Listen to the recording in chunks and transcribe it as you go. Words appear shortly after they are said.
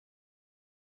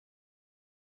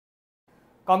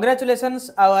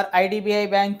Congratulations, our IDBI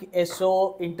Bank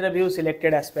SO interview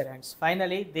selected aspirants.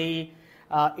 Finally, the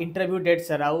interview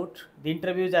dates are out. The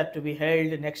interviews are to be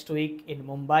held next week in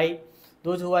Mumbai.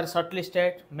 Those who are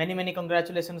shortlisted, many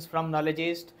congratulations from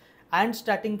Knowledgist. And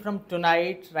starting from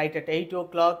tonight, right at 8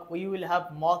 o'clock, we will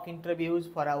have mock interviews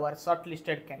for our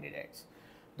shortlisted candidates.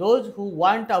 Those who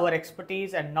want our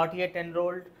expertise and not yet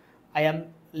enrolled, I am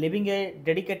leaving a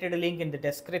dedicated link in the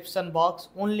description box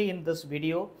only in this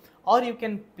video, or you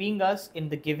can ping us in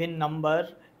the given number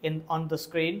on the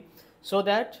screen so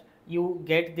that you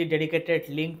get the dedicated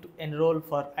link to enroll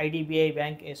for IDBI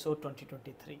Bank SO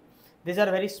 2023. These are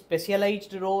very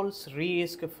specialized roles: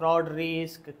 risk, fraud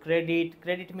risk, credit.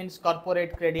 Credit means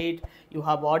corporate credit. You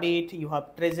have audit, you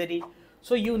have treasury.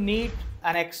 So you need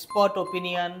an expert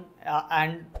opinion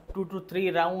and 2 to 3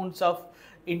 rounds of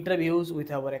interviews with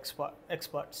our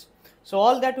experts. So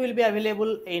all that will be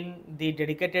available in the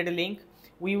dedicated link.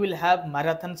 We will have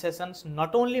marathon sessions,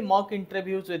 not only mock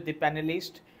interviews with the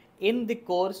panelists. In the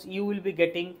course, you will be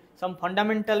getting some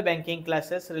fundamental banking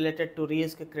classes related to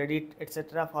risk, credit,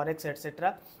 etc., forex,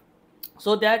 etc.,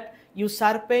 so that you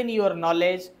sharpen your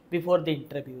knowledge before the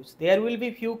interviews. There will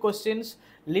be few questions,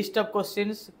 list of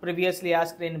questions previously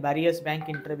asked in various bank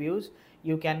interviews.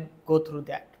 You can go through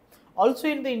that. Also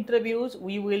in the interviews,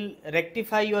 we will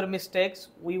rectify your mistakes.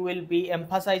 We will be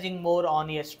emphasizing more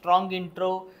on a strong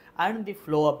intro and the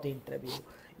flow of the interview.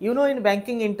 You know, in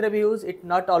banking interviews, it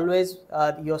not always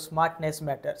your smartness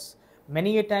matters.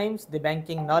 Many a times the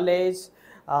banking knowledge,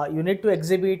 you need to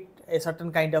exhibit a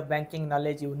certain kind of banking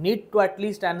knowledge. You need to at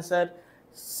least answer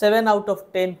 7 out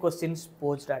of 10 questions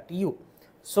posed at you.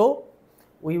 So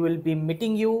we will be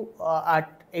meeting you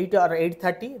at 8 or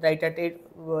 8:30, right at 8.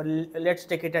 Let's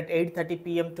take it at 8:30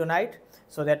 p.m. tonight,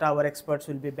 so that our experts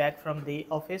will be back from the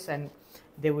office and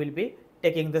they will be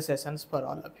taking the sessions for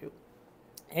all of you.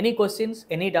 Any questions,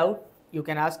 any doubt, you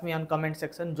can ask me on comment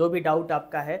section. जो भी doubt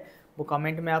आपका है वो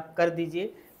comment में आप कर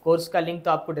दीजिए. Course का लिंक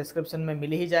तो आपको डिस्क्रिप्शन में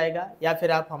मिल ही जाएगा, या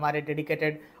फिर आप हमारे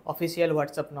डेडिकेटेड ऑफिशियल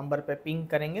व्हाट्सएप नंबर पे पिंग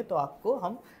करेंगे तो आपको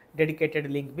हम डेडिकेटेड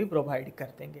लिंक भी प्रोवाइड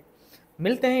कर देंगे.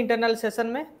 मिलते हैं इंटरनल सेशन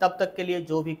में. तब तक के लिए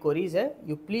जो भी क्वेरीज है,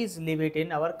 you please leave it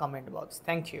in our comment box.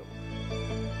 Thank you.